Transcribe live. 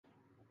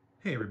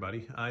Hey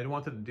everybody, I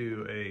wanted to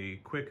do a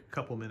quick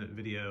couple-minute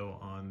video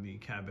on the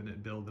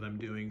cabinet build that I'm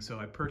doing. So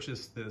I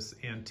purchased this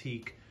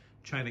antique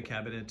China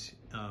cabinet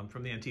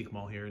from the antique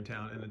mall here in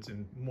town, and it's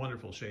in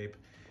wonderful shape.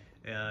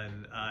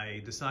 And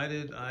I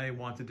decided I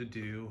wanted to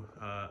do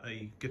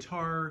a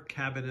guitar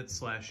cabinet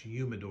slash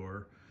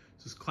humidor.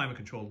 This is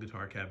climate-controlled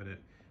guitar cabinet.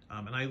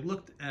 And I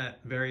looked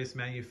at various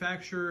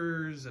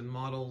manufacturers and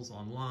models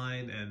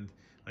online, and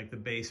like the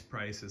base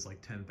price is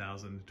like $10,000,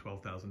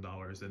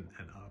 $12,000 and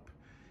up.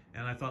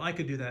 And I thought I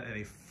could do that at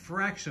a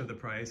fraction of the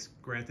price.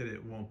 Granted,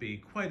 it won't be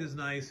quite as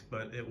nice,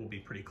 but it will be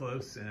pretty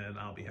close and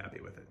I'll be happy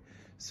with it.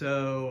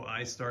 So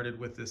I started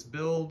with this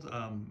build,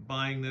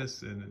 buying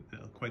this, and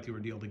quite the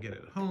ordeal to get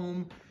it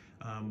home.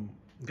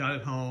 Got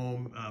it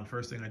home.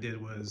 First thing I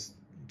did was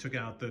took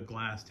out the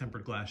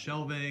tempered glass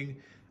shelving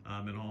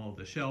and all of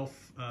the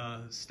shelf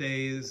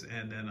stays.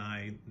 And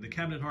then the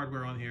cabinet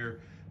hardware on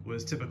here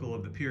was typical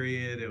of the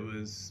period. It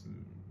was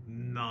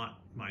not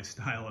my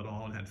style at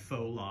all and had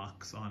faux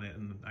locks on it,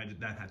 and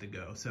that had to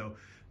go. So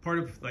part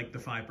of like the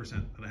 5%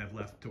 that I have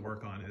left to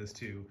work on is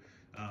to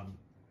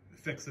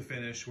fix the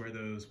finish where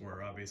those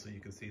were. Obviously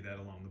you can see that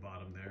along the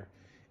bottom there,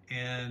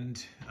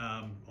 and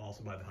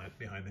also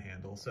behind the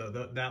handle. So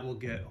that will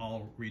get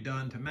all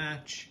redone to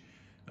match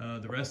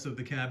the rest of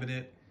the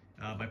cabinet.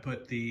 I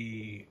put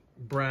the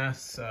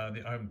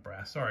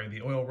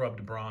the oil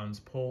rubbed bronze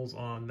pulls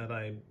on that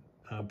I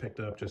picked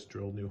up, just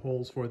drilled new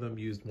holes for them,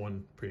 used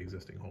one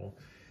pre-existing hole.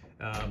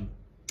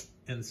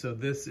 And so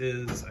this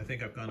is, I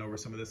think I've gone over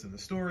some of this in the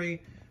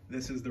story.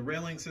 This is the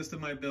railing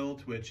system I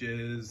built, which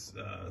is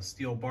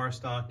steel bar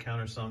stock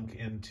countersunk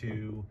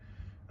into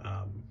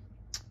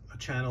a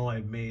channel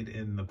I made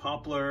in the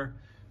poplar,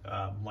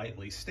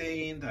 lightly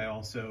stained. I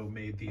also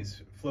made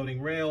these floating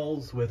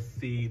rails with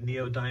the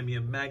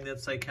neodymium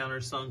magnets I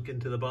countersunk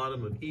into the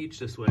bottom of each.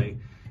 This way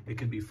it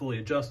can be fully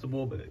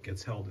adjustable, but it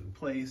gets held in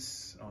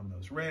place on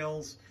those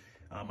rails.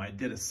 I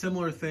did a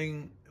similar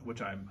thing,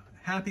 which I'm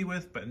happy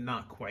with, but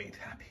not quite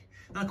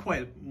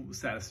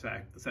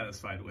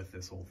satisfied with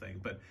this whole thing.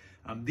 But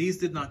these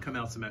did not come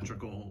out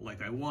symmetrical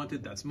like I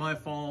wanted. That's my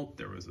fault.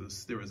 There was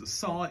a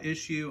saw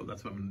issue.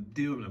 That's what I'm gonna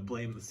do. I'm gonna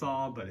blame the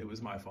saw, but it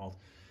was my fault.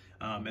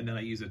 And then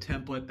I used a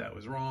template that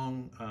was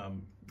wrong,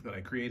 that I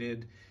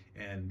created,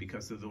 and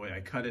because of the way I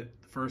cut it,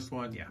 the first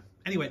one, yeah.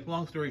 Anyway,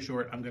 long story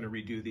short, I'm gonna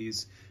redo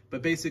these.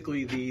 But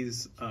basically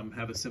these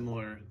have a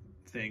similar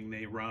thing.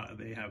 They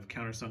have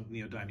countersunk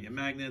neodymium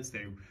magnets.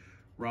 They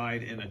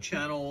ride in a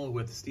channel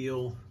with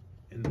steel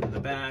in the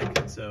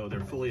back, so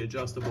they're fully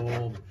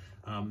adjustable.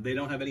 They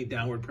don't have any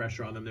downward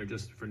pressure on them. They're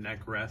just for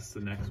neck rests.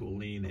 The necks will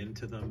lean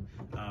into them.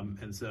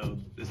 And so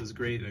this is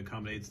great. It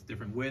accommodates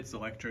different widths,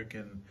 electric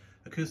and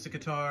acoustic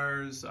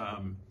guitars.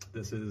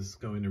 This is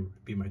going to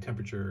be my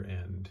temperature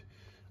and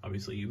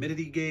obviously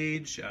humidity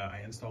gauge.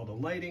 I installed a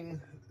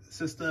lighting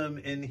system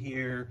in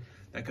here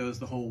that goes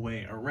the whole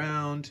way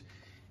around.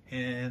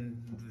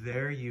 And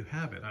there you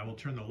have it. I will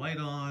turn the light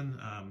on.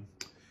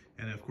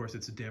 And of course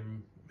it's a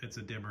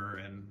dimmer,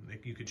 and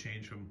you could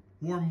change from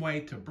warm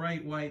white to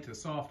bright white to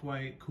soft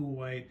white, cool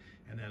white,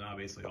 and then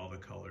obviously all the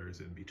colors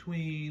in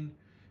between.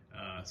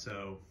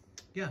 So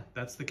yeah,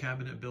 that's the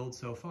cabinet build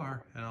so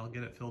far, and I'll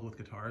get it filled with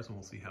guitars and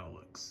we'll see how it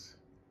looks.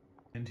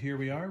 And here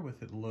we are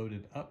with it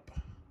loaded up.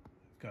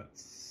 I've got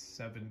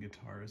 7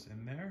 guitars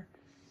in there.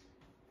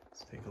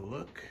 Let's take a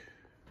look.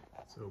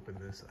 Let's open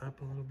this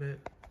up a little bit.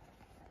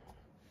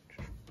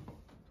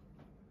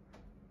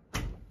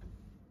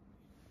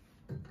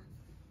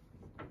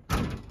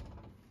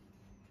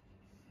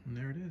 And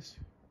there it is.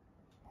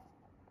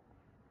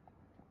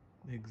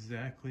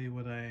 Exactly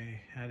what I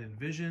had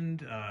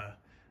envisioned.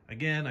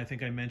 Again, I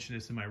think I mentioned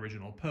this in my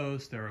original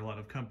post. There are a lot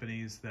of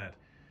companies that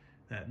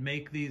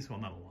make these. Well,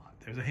 not a lot.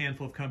 There's a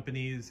handful of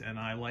companies, and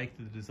I like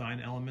the design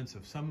elements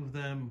of some of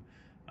them.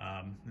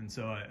 And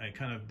so I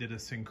kind of did a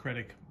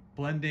syncretic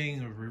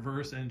blending of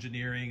reverse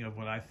engineering of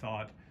what I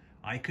thought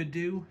I could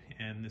do,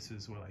 and this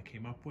is what I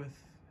came up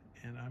with,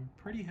 and I'm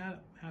pretty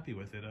happy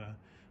with it.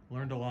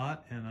 Learned a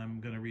lot, and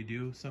I'm gonna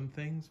redo some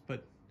things,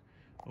 but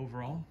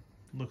overall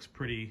looks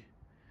pretty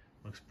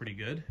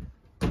good.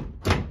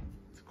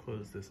 Let's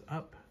close this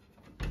up.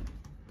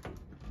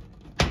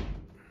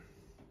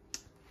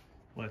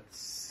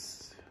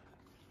 Let's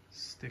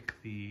stick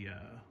the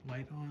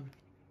light on,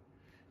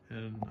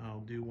 and I'll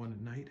do one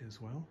at night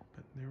as well,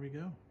 but there we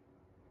go.